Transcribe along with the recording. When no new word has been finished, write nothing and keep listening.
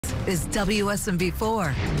is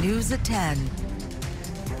WSMV4 News at 10.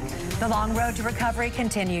 The long road to recovery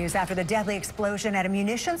continues after the deadly explosion at a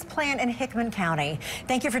munitions plant in Hickman County.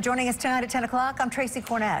 Thank you for joining us tonight at 10 o'clock. I'm Tracy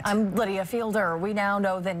Cornett. I'm Lydia Fielder. We now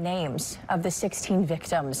know the names of the 16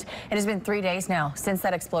 victims. It has been 3 days now since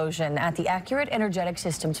that explosion at the Accurate Energetic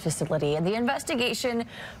Systems facility, and the investigation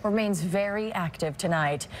remains very active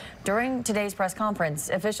tonight. During today's press conference,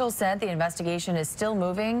 officials said the investigation is still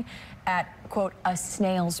moving at, quote, a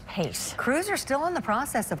snail's pace. Crews are still in the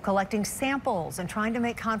process of collecting samples and trying to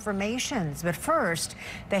make confirmations, but first,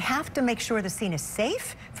 they have to make sure the scene is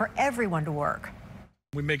safe for everyone to work.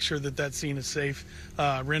 We make sure that that scene is safe,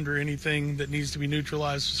 render anything that needs to be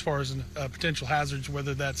neutralized as far as potential hazards,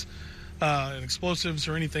 whether that's explosives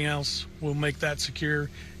or anything else. We'll make that secure,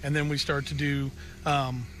 and then we start to do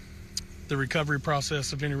the recovery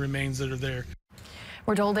process of any remains that are there.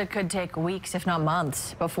 We're told it could take weeks, if not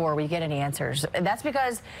months, before we get any answers. That's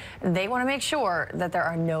because they want to make sure that there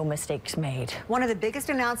are no mistakes made. One of the biggest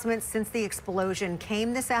announcements since the explosion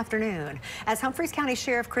came this afternoon as Humphreys County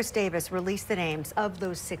Sheriff Chris Davis released the names of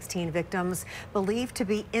those 16 victims believed to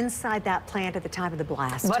be inside that plant at the time of the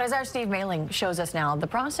blast. But as our Steve Mailing shows us now, the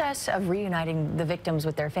process of reuniting the victims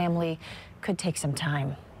with their family could take some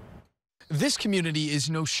time. This community is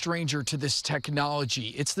no stranger to this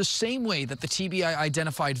technology. It's the same way that the TBI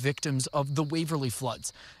identified victims of the Waverly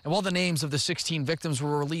floods. And while the names of the 16 victims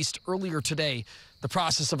were released earlier today, the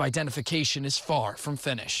process of identification is far from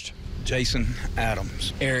finished. Jason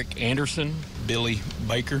Adams, Eric Anderson, Billy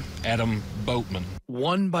Baker, Adam Boatman,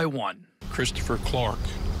 One by one, Christopher Clark,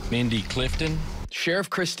 Mindy Clifton. Sheriff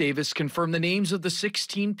Chris Davis confirmed the names of the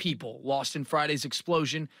 16 people lost in Friday's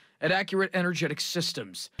explosion at Accurate Energetic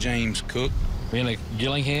Systems. James Cook, Millie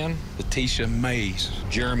Gillingham, Letitia Mays,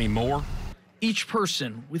 Jeremy Moore. Each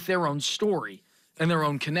person with their own story and their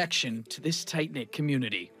own connection to this tight-knit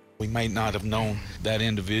community. We may not have known that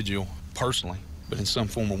individual personally, but in some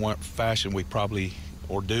form or fashion we probably,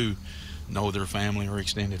 or do, know their family or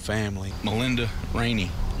extended family. Melinda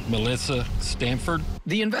Rainey, Melissa Stanford.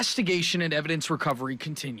 The investigation and evidence recovery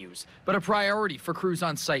continues, but a priority for crews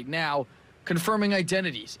on site now, confirming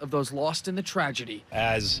identities of those lost in the tragedy.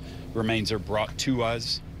 As remains are brought to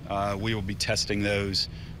us, we will be testing those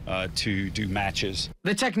to do matches.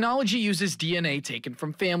 The technology uses DNA taken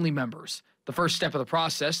from family members. The first step of the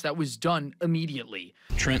process that was done immediately.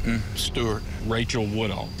 Trenton Stewart, Rachel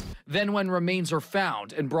Woodall. Then when remains are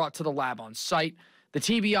found and brought to the lab on site, the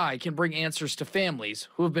TBI can bring answers to families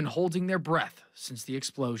who have been holding their breath since the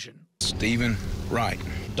explosion. Stephen Wright,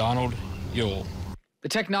 Donald Yule. The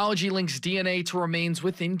technology links DNA to remains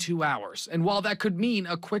within 2 hours, and while that could mean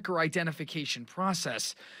a quicker identification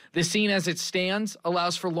process, the scene as it stands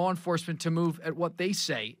allows for law enforcement to move at what they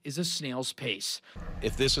say is a snail's pace.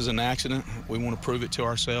 If this is an accident, we want to prove it to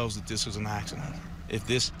ourselves that this is an accident. If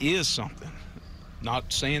this is something,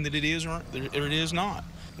 not saying that it is or it is not,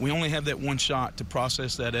 we only have that one shot to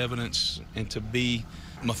process that evidence and to be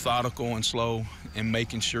methodical and slow and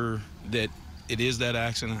making sure that it is that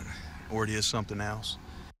accident or it is something else.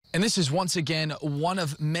 And this is once again one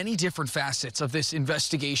of many different facets of this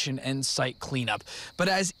investigation and site cleanup. But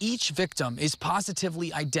as each victim is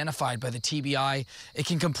positively identified by the TBI, it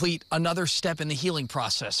can complete another step in the healing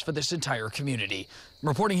process for this entire community.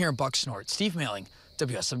 Reporting here in Bucksnort, Steve Mailing,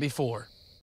 WSMV4.